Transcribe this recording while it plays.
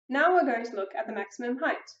Now we're going to look at the maximum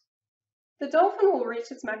height. The dolphin will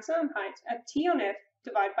reach its maximum height at t on f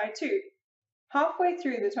divided by 2, halfway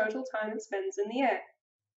through the total time it spends in the air.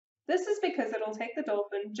 This is because it will take the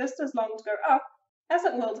dolphin just as long to go up as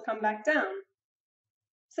it will to come back down.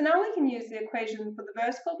 So now we can use the equation for the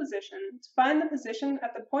vertical position to find the position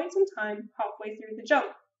at the point in time halfway through the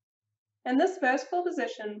jump. And this vertical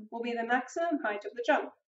position will be the maximum height of the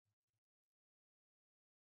jump.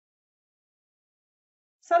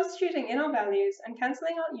 Substituting in our values and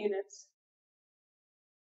cancelling out units,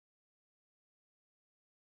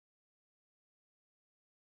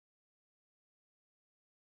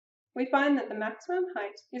 we find that the maximum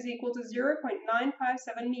height is equal to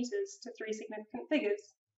 0.957 meters to 3 significant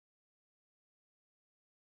figures.